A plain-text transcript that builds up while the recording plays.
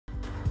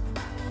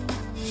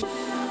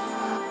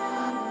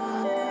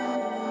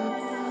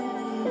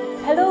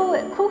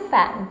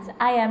fans,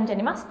 I am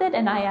Jenny Mustard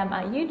and I am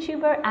a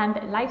YouTuber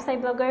and lifestyle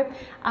blogger.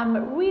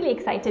 I'm really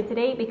excited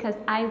today because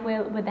I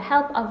will, with the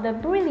help of the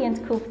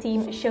brilliant COOPH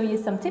team, show you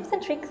some tips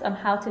and tricks on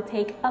how to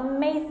take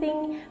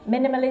amazing,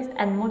 minimalist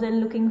and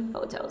modern looking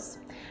photos.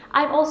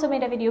 I've also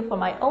made a video for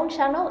my own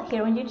channel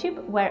here on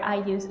YouTube where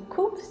I use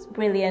COOPH's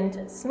brilliant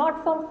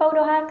smartphone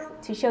photo hacks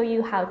to show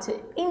you how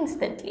to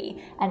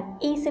instantly and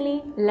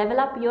easily level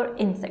up your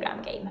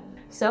Instagram game.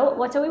 So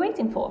what are we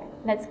waiting for?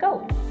 Let's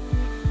go!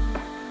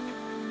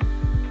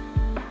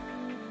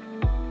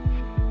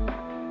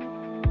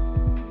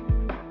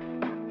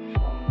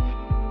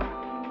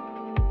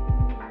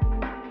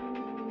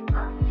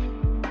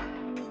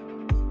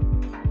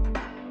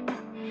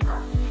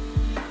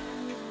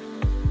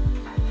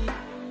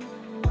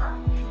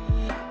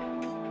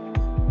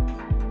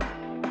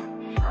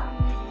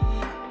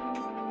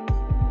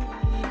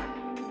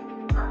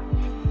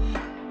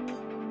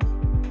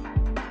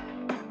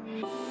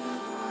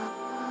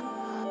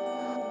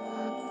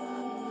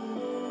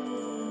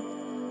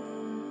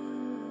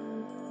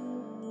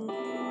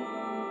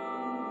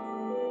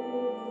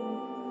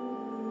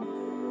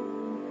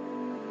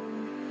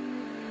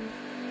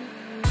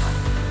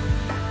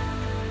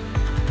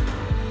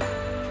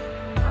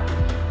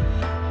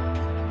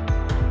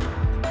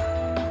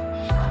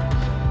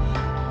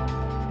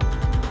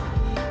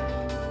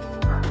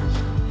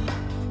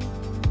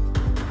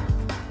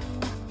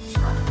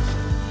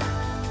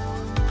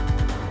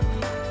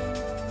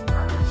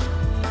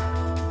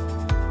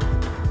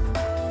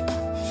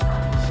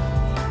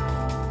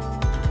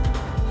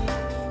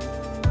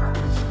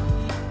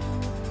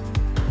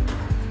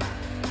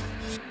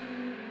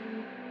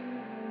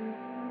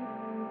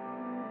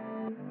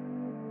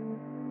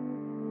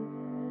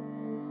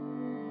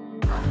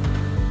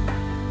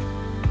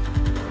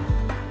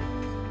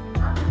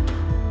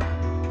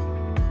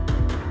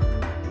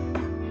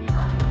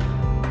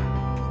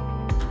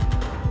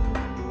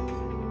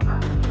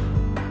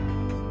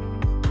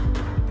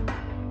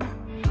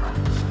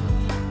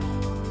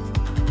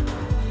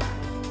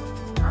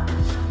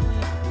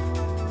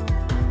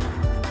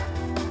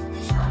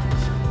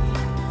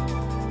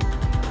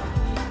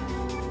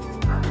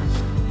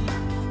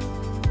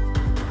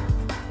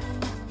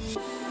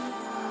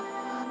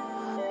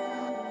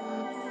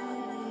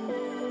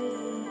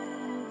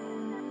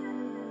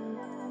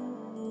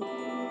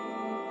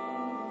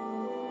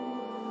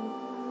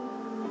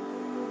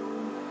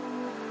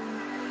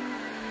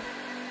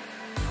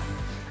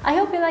 I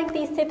hope you like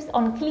these tips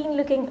on clean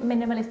looking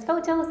minimalist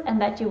photos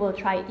and that you will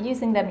try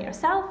using them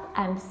yourself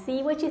and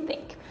see what you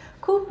think.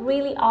 COOPH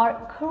really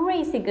are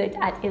crazy good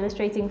at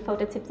illustrating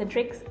photo tips and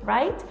tricks,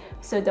 right?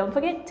 So don't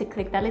forget to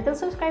click that little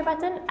subscribe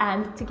button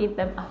and to give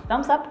them a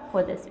thumbs up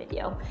for this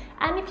video.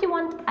 And if you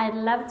want, I'd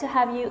love to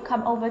have you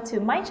come over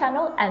to my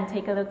channel and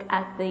take a look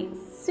at the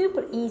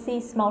super easy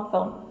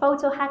smartphone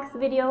photo hacks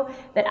video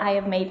that I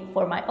have made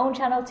for my own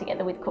channel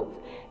together with COOPH.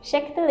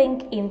 Check the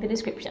link in the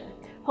description.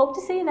 Hope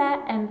to see you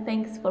there and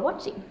thanks for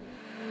watching.